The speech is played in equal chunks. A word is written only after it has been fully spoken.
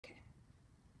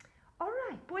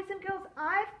right, boys and girls,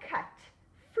 I've cut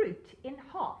fruit in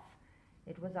half.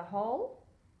 It was a whole,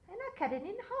 and I cut it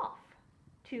in half,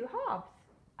 2 halves.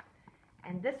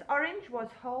 And this orange was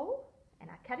whole, and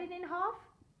I cut it in half,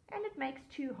 and it makes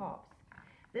 2 halves.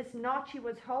 This naartjie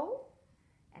was whole,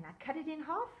 and I cut it in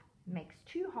half, makes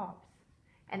 2 halves.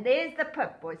 And there's the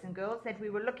pip, boys and girls, that we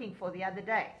were looking for the other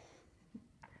day.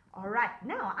 All right,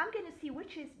 now I'm going to see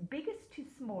which is biggest to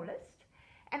smallest,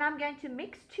 and I'm going to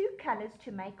mix 2 colors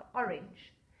to make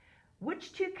orange.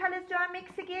 Which 2 colors do I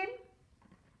mix again?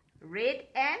 Red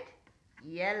and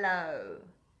yellow.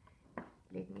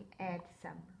 Let me add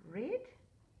some red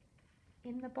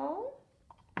in the bowl,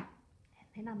 and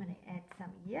then I'm going to add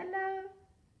some yellow,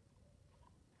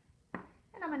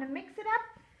 and I'm going to mix it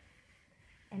up,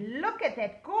 and look at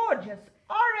that gorgeous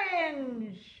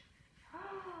orange.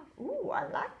 Ooh, I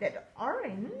like that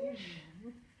orange.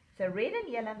 So red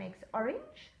and yellow makes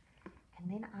orange,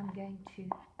 and then I'm going to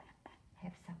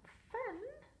have some fun,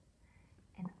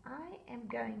 and I am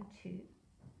going to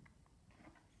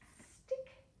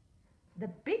stick the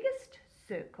biggest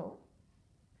circle,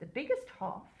 the biggest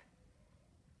half,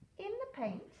 in the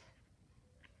paint.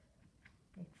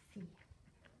 Let's see.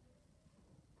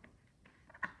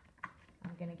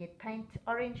 I'm going to get paint,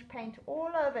 orange paint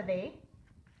all over there.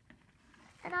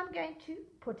 And I'm going to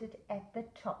put it at the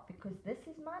top because this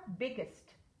is my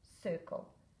biggest circle.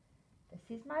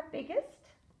 This is my biggest.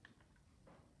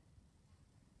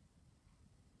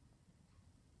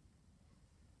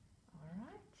 All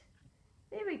right.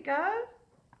 There we go.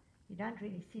 You don't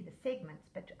really see the segments,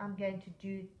 but I'm going to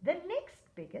do the next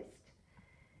biggest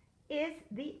is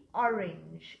the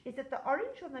orange. Is it the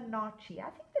orange or the naartjie?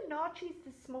 I think the naartjie is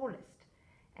the smallest.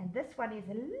 And this one is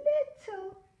a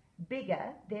little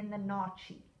bigger than the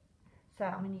naartjie. So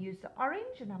I'm going to use the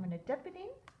orange and I'm going to dip it in.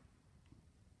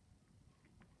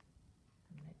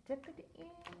 I'm going to dip it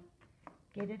in,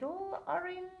 get it all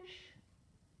orange,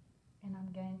 and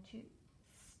I'm going to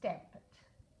stamp it.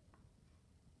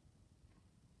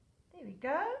 There we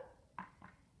go.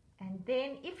 And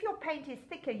then if your paint is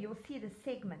thicker, you'll see the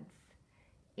segments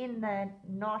in the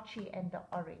naartjie and the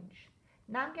orange.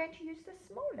 Now I'm going to use the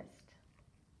smallest.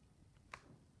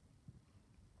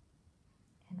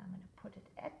 And I'm going to put it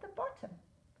at the bottom.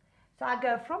 So I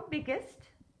go from biggest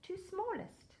to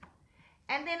smallest.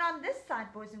 And then on this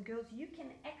side, boys and girls, you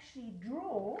can actually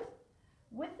draw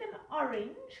with an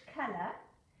orange color.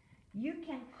 You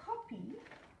can copy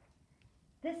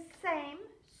the same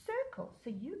circle. So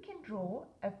you can draw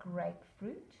a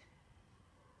grapefruit,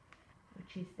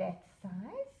 which is that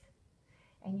size.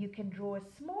 And you can draw a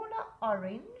smaller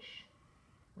orange,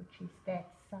 which is that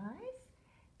size.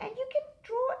 And you can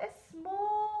draw a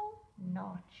small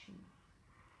naartjie,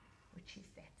 which is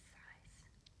that size.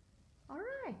 All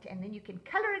right, and then you can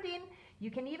color it in.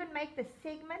 You can even make the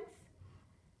segments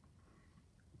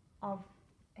of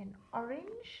an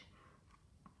orange.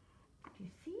 Do you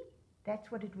see?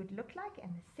 That's what it would look like,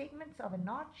 and the segments of a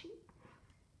naartjie.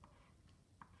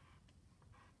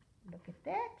 Look at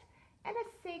that. And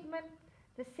a segment,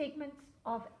 the segments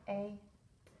of a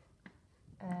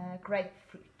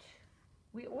grapefruit.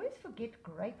 We always forget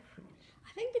grapefruit.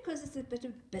 I think because it's a bit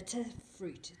of bitter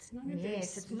fruit. It's not a very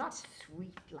Yes, sweet. it's not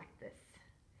sweet like this.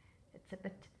 It's a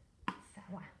bit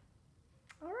sour.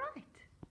 All right.